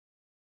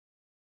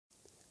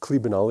Klee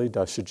Benally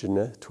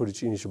dashijine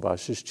toricini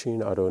shabashish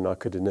chin ado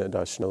nakadine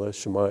dashnala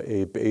shema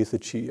e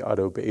beethachi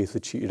ado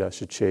beethachi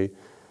idashiche.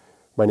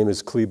 My name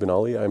is Klee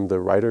Benally. I'm the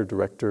writer,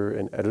 director,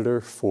 and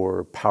editor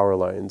for Power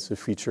Lines, a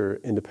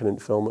feature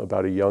independent film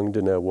about a young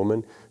Dene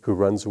woman who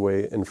runs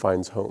away and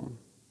finds home.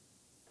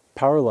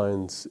 Power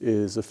Lines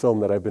is a film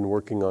that I've been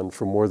working on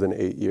for more than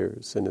 8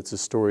 years, and it's a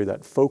story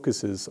that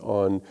focuses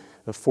on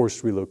a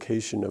forced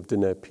relocation of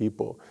Dene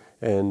people.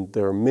 And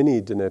there are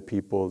many Dene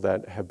people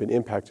that have been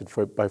impacted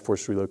by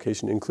forced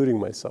relocation, including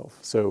myself.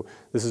 So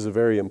this is a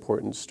very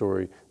important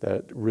story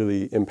that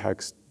really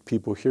impacts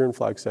people here in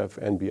Flagstaff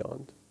and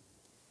beyond.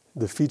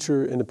 The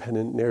feature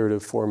independent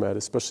narrative format,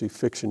 especially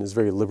fiction, is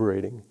very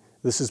liberating.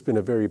 This has been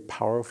a very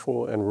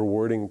powerful and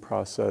rewarding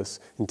process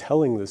in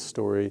telling this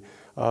story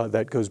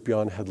that goes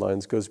beyond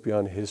headlines, goes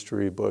beyond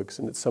history books,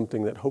 and it's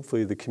something that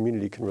hopefully the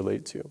community can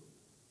relate to.